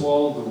and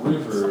swallowed the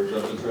river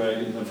that the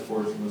dragon had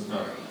poured from his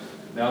mouth.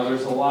 Now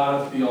there's a lot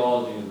of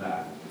theology in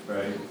that,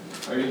 right?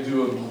 I could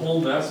do a whole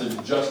message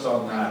just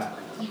on that.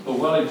 But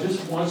what I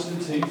just want you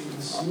to take from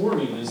this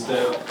morning is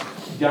that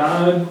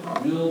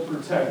God will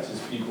protect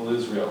his people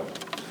Israel.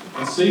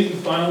 And Satan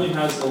finally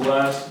has the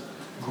last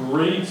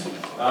great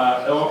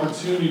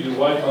opportunity to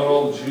wipe out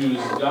all the Jews.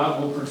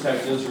 God will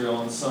protect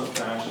Israel in some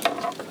fashion.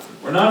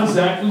 We're not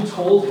exactly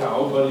told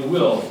how, but he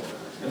will.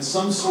 In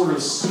some sort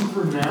of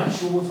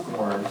supernatural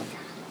form,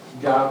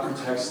 God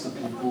protects the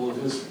people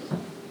of Israel.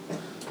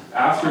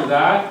 After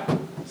that,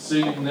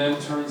 Satan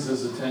then turns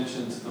his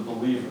attention to the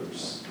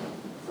believers.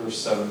 Verse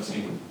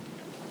 17.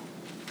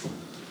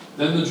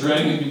 Then the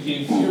dragon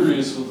became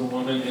furious with the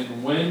woman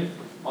and went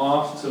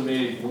off to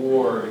make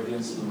war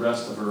against the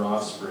rest of her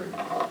offspring,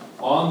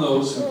 on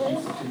those who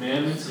keep the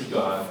commandments of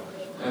God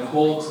and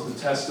hold to the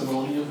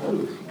testimony of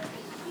who?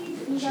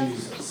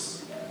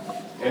 Jesus.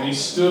 And he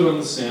stood on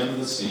the sand of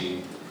the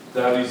sea,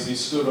 that is, he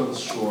stood on the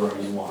shore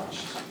and he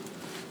watched.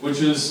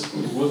 Which is,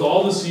 with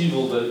all this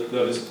evil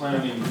that is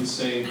planning, he's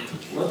saying,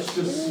 let's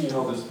just see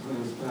how this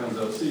plans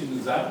out. Satan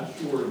is at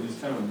the shore and he's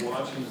kind of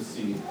watching to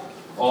see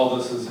all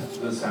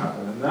this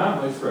happen. And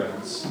that, my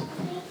friends,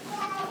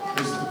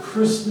 is the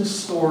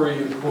Christmas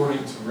story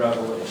according to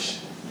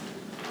Revelation.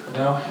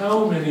 Now,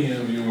 how many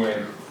of you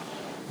went,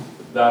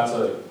 that's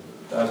weird?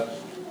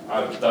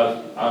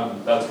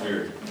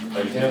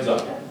 Like, hands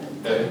up,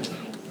 okay?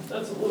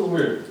 That's a little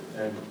weird.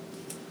 And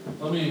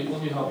let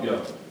me help you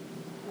out.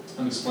 Let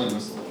me explain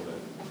this a little bit.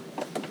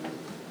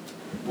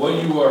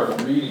 What you are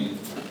reading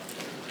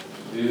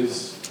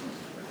is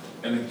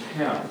an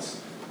account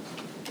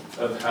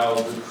of how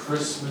the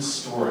Christmas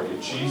story,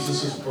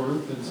 Jesus'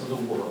 birth into the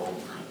world,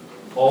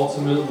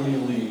 ultimately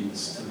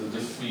leads to the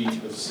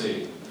defeat of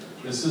Satan.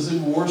 This is a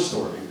war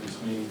story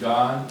between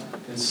God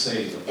and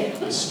Satan,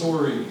 a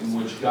story in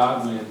which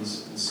God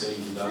wins and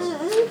Satan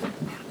doesn't.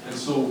 And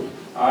so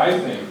I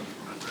think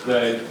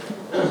that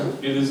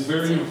it is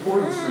very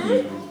important for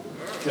you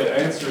to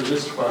answer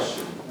this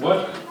question.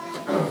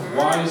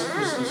 Why is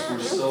Christmas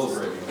worth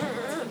celebrating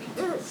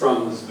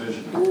from this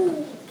vision?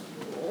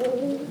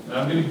 And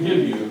I'm going to give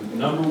you the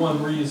number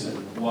one reason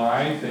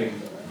why I think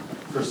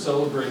for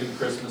celebrating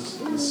Christmas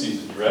this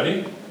season.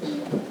 Ready?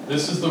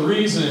 This is the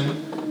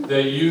reason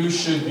that you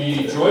should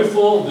be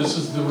joyful. This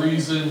is the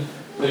reason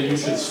that you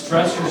should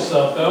stress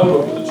yourself out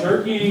over the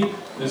turkey.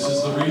 This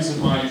is the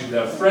reason why you should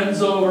have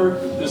friends over.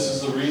 This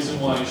is the reason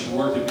why you should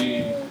work at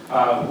being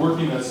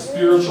working a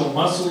spiritual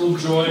muscle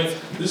of joy.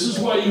 This is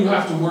why you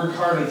have to work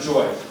hard at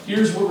joy.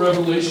 Here's what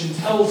Revelation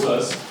tells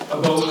us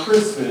about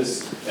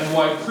Christmas and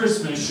why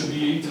Christmas should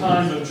be a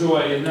time of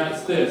joy, and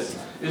that's this,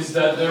 is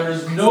that there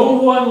is no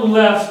one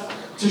left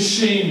to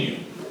shame you.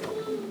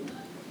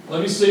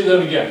 Let me say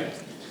that again.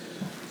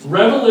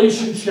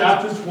 Revelation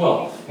chapter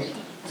 12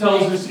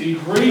 tells us a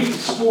great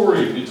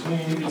story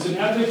it's an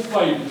epic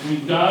fight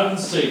between God and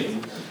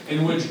Satan,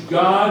 in which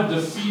God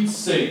defeats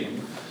Satan.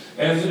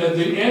 And at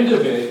the end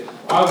of it,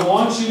 I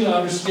want you to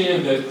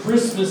understand that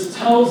Christmas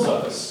tells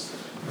us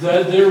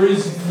that there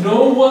is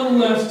no one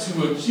left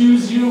to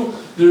accuse you,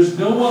 there's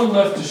no one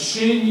left to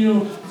shame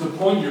you, to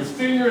point your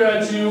finger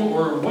at you,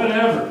 or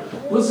whatever.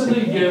 Listen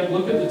again,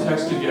 look at the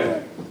text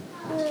again.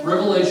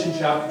 Revelation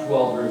chapter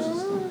 12,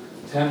 verses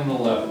 10 and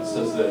 11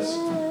 says this.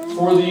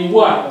 For the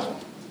what?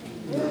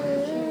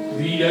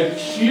 The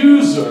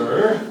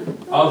accuser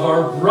of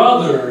our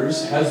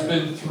brothers has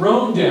been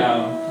thrown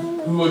down,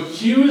 who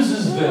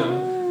accuses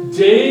them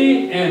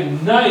day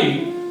and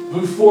night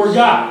before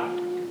God.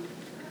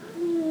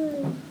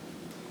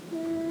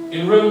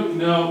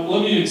 Now,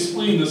 let me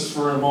explain this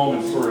for a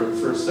moment,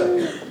 for a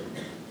second.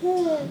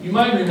 You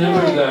might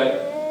remember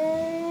that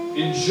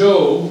in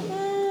Job,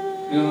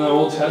 in the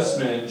Old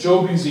Testament,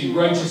 Job is a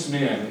righteous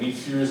man and he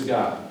fears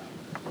God.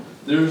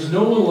 There is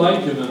no one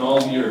like him in all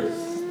the earth.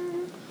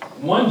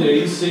 One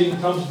day, Satan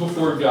comes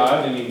before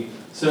God and he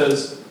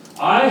says,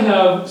 I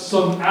have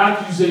some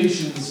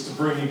accusations to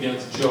bring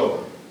against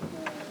Job.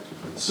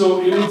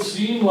 So it would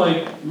seem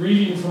like,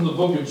 reading from the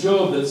book of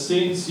Job, that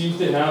Satan seems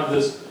to have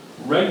this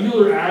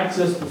regular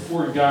access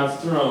before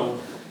God's throne,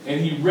 and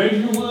he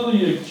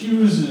regularly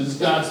accuses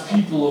God's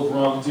people of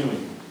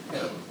wrongdoing.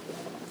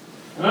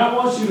 And I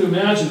want you to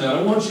imagine that.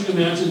 I want you to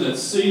imagine that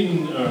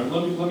Satan,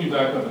 let me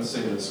back up and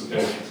say this,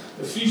 okay?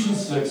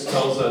 Ephesians 6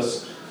 tells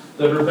us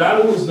that our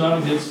battle is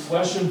not against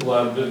flesh and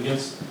blood, but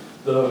against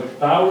the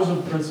powers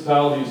and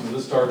principalities of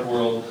this dark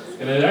world.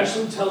 And it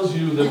actually tells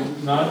you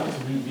that not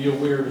to be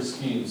aware of his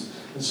schemes.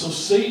 And so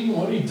Satan,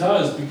 what he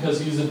does,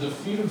 because he's a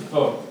defeated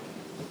foe,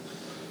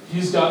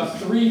 he's got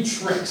 3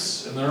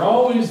 tricks, and they're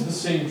always the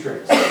same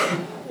tricks.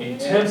 He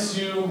tempts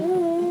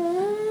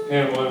you,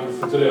 and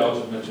for today I'll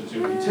just mention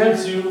 2. He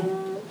tempts you,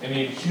 and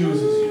he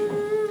accuses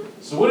you.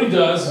 So what he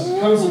does is he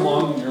comes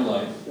along in your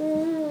life,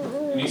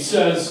 and he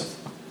says,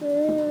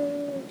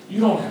 you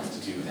don't have to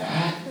do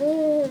that.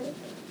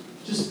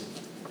 Just,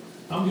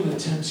 I'm going to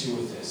tempt you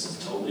with this.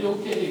 It's totally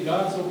okay.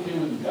 God's okay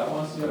with you. God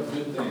wants you to have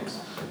good things.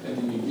 And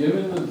then you give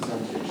in to the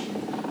temptation,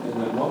 and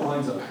then what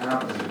winds up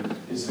happening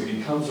is that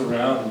he comes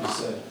around and he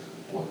said,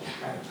 what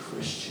kind of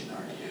Christian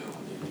are you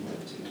that you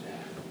would do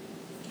that?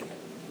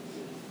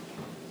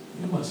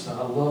 You must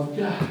not love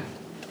God.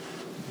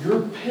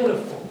 You're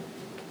pitiful.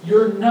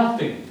 You're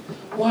nothing.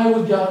 Why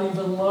would God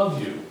even love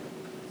you?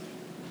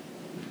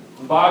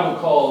 The Bible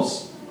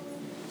calls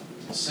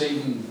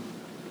Satan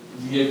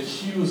the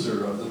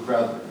accuser of the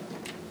brethren.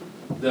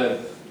 That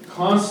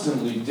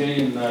constantly,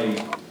 day and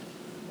night,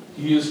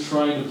 he is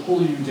trying to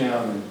pull you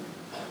down and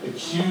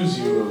accuse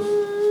you of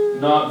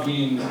not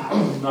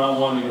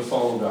wanting to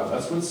follow God.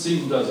 That's what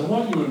Satan does. I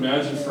want you to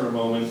imagine for a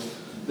moment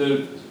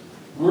that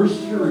we're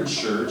here in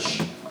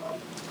church,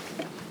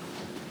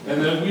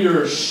 and that we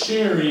are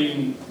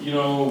sharing,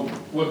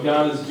 what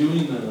God is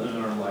doing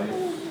in our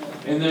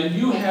life, and that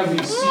you have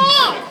a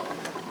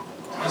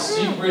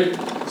secret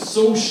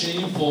so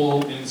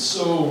shameful and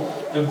so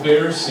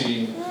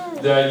embarrassing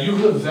that you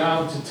have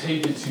vowed to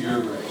take it to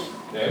your grave,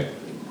 okay?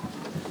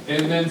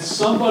 And then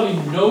somebody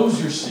knows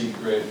your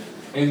secret,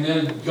 and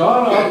then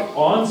got up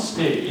on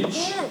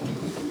stage,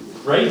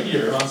 right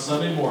here on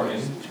Sunday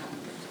morning,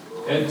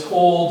 and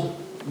told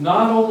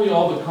not only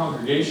all the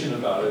congregation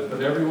about it,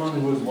 but everyone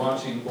who was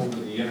watching over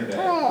the internet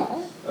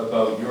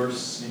about your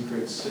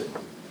secret sin.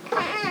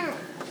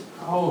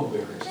 How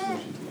embarrassed would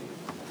you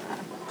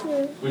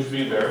be? Would you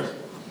be embarrassed?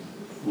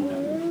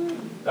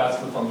 That's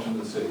the function of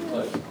the city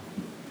pledge.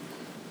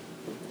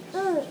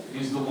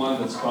 He's the one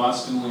that's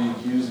constantly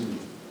accusing you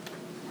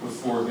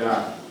before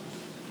God.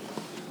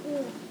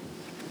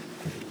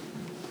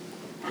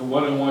 And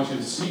what I want you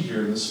to see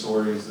here in this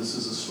story is this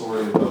is a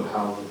story about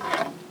how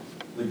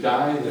the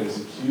guy that is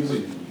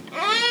accusing you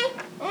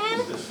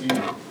is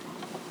defeated.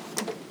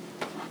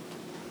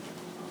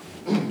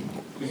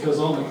 Because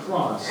on the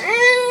cross,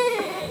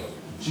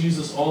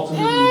 Jesus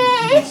ultimately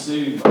defeated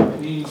Satan by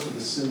paying for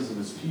the sins of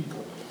his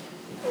people.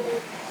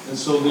 And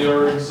so they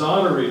are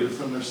exonerated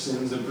from their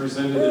sins and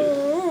presented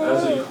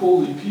as a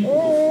holy people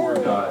before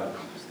God.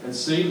 And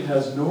Satan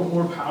has no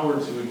more power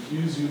to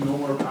accuse you, no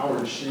more power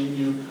to shame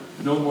you,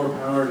 no more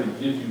power to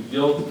give you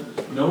guilt,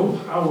 no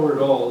power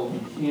at all. He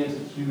can't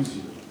accuse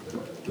you.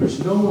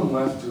 There's no one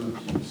left to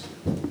accuse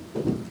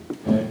you.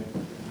 Okay?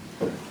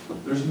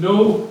 There's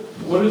no,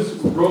 what does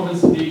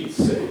Romans 8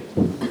 say?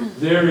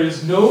 There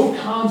is no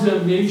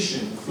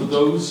condemnation for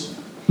those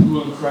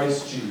who are in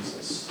Christ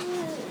Jesus.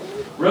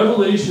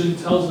 Revelation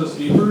tells us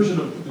a version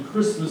of the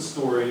Christmas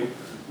story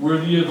where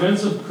the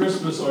events of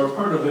Christmas are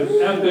part of an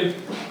epic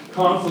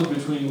conflict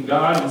between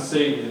God and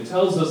Satan. It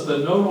tells us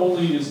that not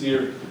only is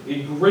there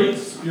a great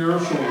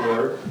spiritual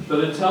war,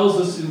 but it tells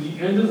us in the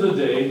end of the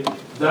day,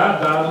 that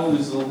battle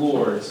is the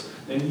Lord's,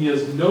 and he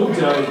has no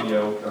doubt of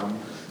the outcome.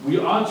 We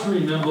ought to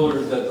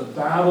remember that the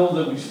battle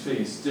that we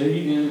face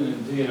day in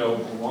and day out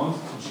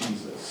belongs to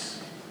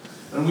Jesus.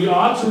 And we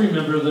ought to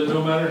remember that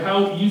no matter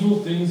how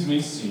evil things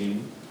may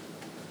seem,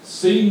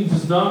 Satan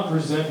does not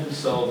present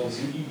himself as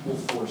an equal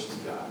force to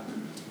God.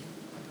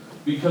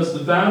 Because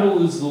the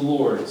battle is the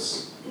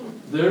Lord's.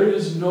 There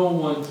is no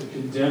one to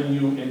condemn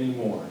you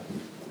anymore.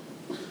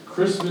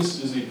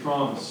 Christmas is a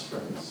promise,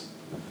 friends,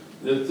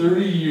 that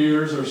 30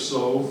 years or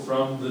so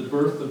from the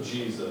birth of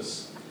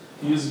Jesus,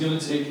 he is going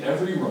to take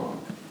every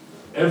wrong,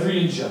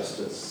 every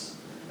injustice,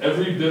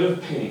 every bit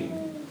of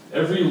pain,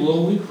 every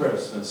lonely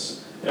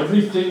Christmas,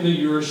 everything that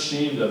you're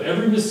ashamed of,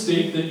 every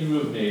mistake that you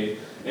have made,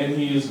 and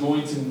he is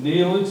going to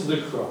nail it to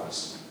the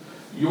cross.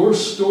 Your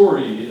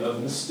story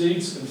of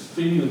mistakes and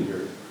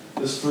failure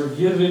is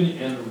forgiven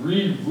and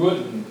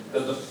rewritten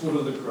at the foot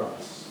of the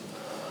cross.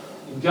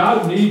 And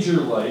God made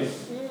your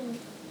life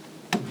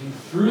to be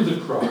through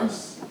the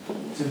cross,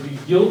 to be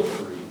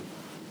guilt-free,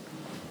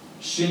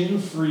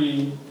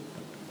 shame-free,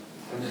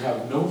 and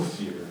have no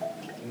fear,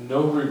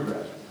 no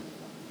regret.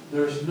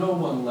 There's no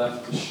one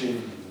left to shame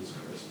you this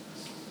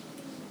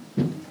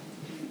Christmas.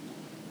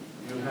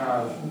 You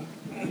have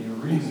a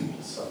reason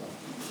to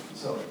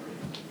celebrate.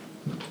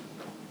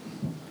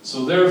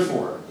 So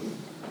therefore,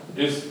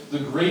 if the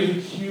great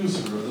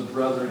accuser of the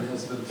brethren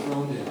has been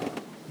thrown down,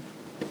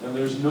 and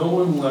there's no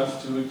one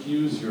left to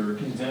accuse you or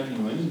condemn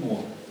you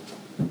anymore,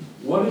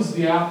 what is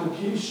the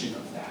application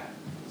of that?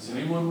 Does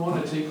anyone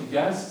want to take a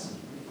guess?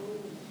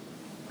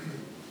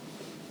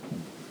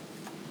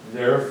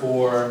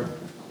 Therefore,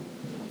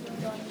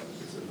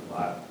 it's in the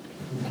Bible.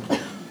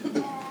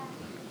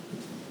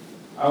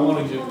 I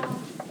want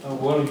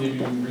to give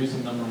you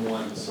reason number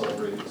one to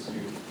celebrate this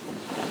year.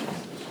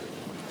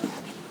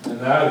 And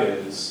that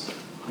is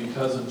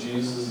because of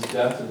Jesus'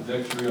 death and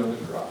victory on the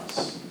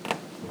cross.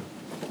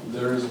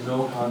 There is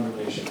no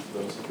condemnation for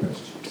those in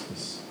Christ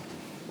Jesus.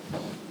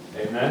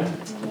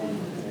 Amen?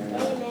 Amen.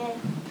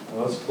 Now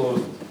let's close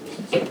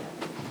with this.